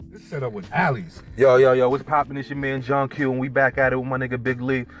set up with alleys. Yo, what's poppin'? It's your man John Q, and we back at it with my nigga Big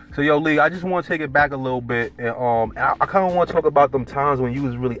Lee. So yo, Lee, I just want to take it back a little bit, and I kind of want to talk about them times when you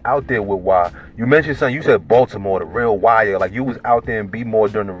was really out there with Y. You mentioned something. You said Baltimore, the real wire. Like you was out there in B-more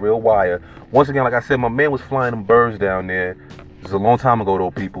during the real wire. Once again, like I said, my man was flying them birds down there. It was a long time ago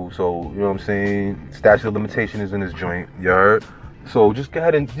though, people. So you know what I'm saying. Statute of limitation is in this joint. You heard? So just go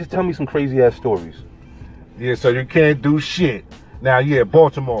ahead and just tell me some crazy ass stories. Yeah, so you can't do shit. Now, yeah,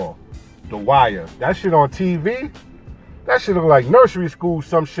 Baltimore, The Wire. That shit on TV, that shit look like nursery school,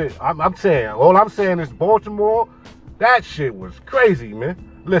 some shit. I'm saying, all I'm saying is Baltimore, that shit was crazy, man.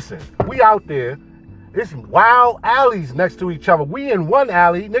 Listen, we out there, it's wild alleys next to each other. We in one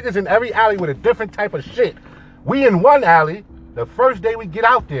alley, niggas in every alley with a different type of shit. We in one alley, the first day we get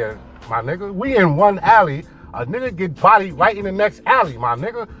out there, my nigga, we in one alley, a nigga get bodied right in the next alley, my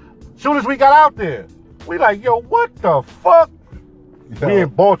nigga. Soon as we got out there, we like, yo, what the fuck? Yo. We in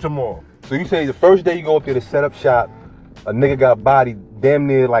Baltimore. So you say the first day you go up there to set up shop, a nigga got bodied damn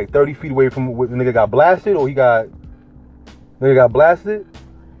near like 30 feet away from where the nigga got blasted, or nigga got blasted?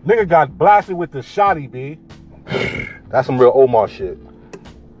 Nigga got blasted with the shotty, B. That's some real Omar shit.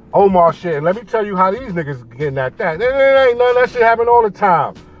 Omar shit. And let me tell you how these niggas getting at that. There ain't none of that shit happen all the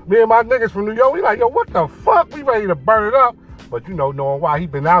time. Me and my niggas from New York, we like, yo, what the fuck? We ready to burn it up. But you know, knowing why he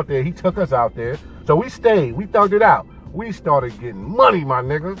been out there, he took us out there. So we stayed, we thugged it out. We started getting money, my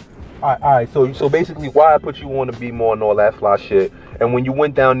niggas. All right. So basically, why I put you on to be more and all that fly shit. And when you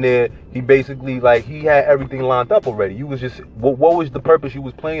went down there, he basically like he had everything lined up already. You was just what was the purpose you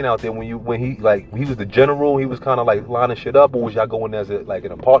was playing out there when he was the general? He was kind of like lining shit up, or was y'all going as in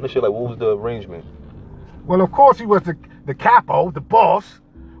a partnership? Like what was the arrangement? Well, of course he was the capo, the boss.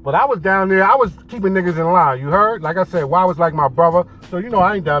 But I was down there, I was keeping niggas in line, you heard? Like I said, Y was like my brother, so you know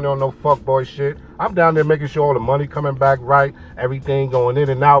I ain't down there on no fuckboy shit. I'm down there making sure all the money coming back right, everything going in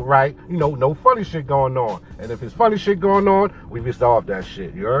and out right, you know, no funny shit going on. And if it's funny shit going on, we resolve that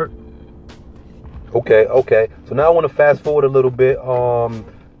shit, you heard? Okay. So now I want to fast forward a little bit.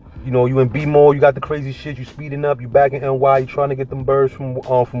 You know, you in B-more, you got the crazy shit, you speeding up, you back in NY, you trying to get them birds from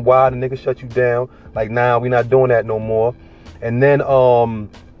Y, the nigga shut you down. Like, nah, we not doing that no more. And then,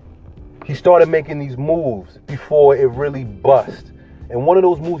 he started making these moves before it really bust. And one of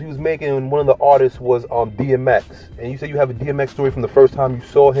those moves he was making, one of the artists was DMX. And you said you have a DMX story from the first time you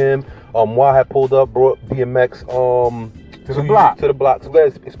saw him. Y had pulled up, brought DMX to the block. To the block. So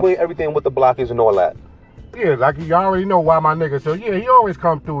guys, explain everything what the block is and all that. Yeah, like you already know why my nigga. So yeah, he always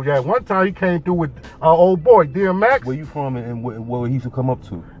come through. Yeah, one time he came through with old boy DMX. Where you from and where he used to come up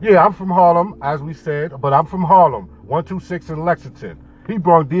to? Yeah, I'm from Harlem, as we said, but I'm from Harlem, 126 in Lexington. He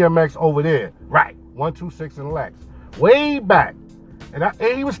brought DMX over there, right? 126 in Lex, way back, and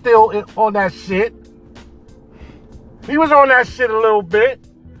he was still on that shit. He was on that shit a little bit,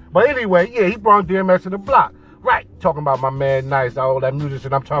 but anyway, yeah, he brought DMX to the block. Right, talking about my man Nice, all that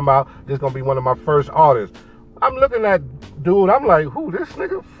musician I'm talking about, this gonna be one of my first artists. I'm looking at dude, I'm like, who, this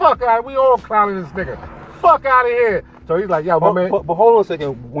nigga? Fuck out, we all clowning this nigga. Fuck out of here. So he's like, yo, my man. But hold on a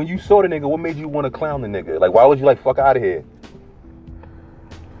second, when you saw the nigga, what made you want to clown the nigga? Like, why would you like, fuck out of here?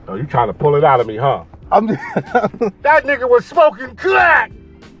 Oh, you trying to pull it out of me, huh? That nigga was smoking crack.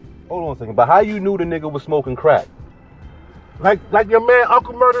 Hold on a second, but how you knew the nigga was smoking crack? Like your man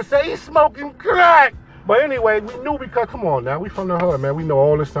Uncle Murder say, he's smoking crack. But anyway, we knew because, come on now, we from the hood, man. We know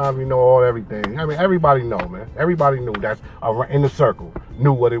all the signs, we know all everything. I mean, everybody know, man. Everybody knew that's in the circle,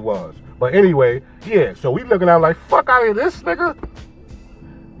 knew what it was. But anyway, yeah, so we looking at him like, fuck out of here, this nigga.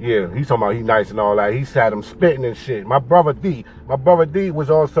 Yeah, he's talking about he nice and all that. He had him spitting and shit. My brother D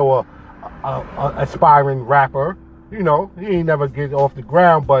was also a aspiring rapper. You know, he ain't never get off the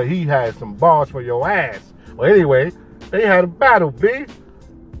ground, but he had some bars for your ass. Well, anyway, they had a battle, B.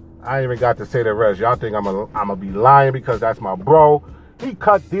 I ain't even got to say the rest. Y'all think I'm gonna be lying because that's my bro. He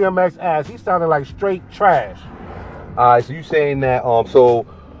cut DMX ass. He sounded like straight trash. Alright, so you saying that so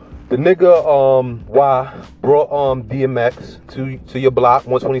the nigga Y brought DMX to your block,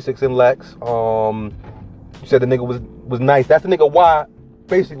 126 in Lex. You said the nigga was nice. That's the nigga Y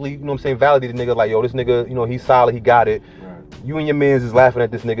basically, you know what I'm saying, validated the nigga like, yo, this nigga, you know, he's solid, he got it. Right. You and your mans is laughing at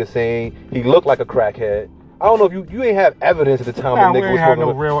this nigga saying he looked like a crackhead. I don't know if you ain't have evidence at the time nah, the nigga we was ain't had no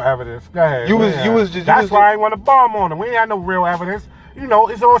smoking. real evidence. Go ahead. That's why I ain't want to bomb on him. We ain't had no real evidence. You know,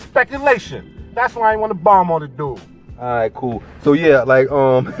 it's all speculation. That's why I ain't want to bomb on the dude. Alright, cool. So yeah, like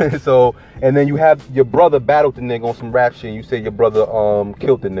so and then you have your brother battled the nigga on some rap shit and you say your brother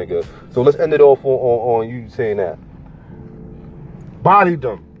killed the nigga. So let's end it off on you saying that. Bodied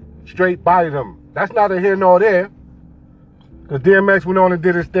them. Straight bodied them. That's neither here nor there. Cause DMX went on and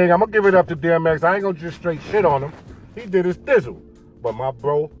did his thing. I'm gonna give it up to DMX. I ain't gonna just straight shit on him. He did his thizzle. But my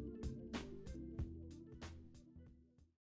bro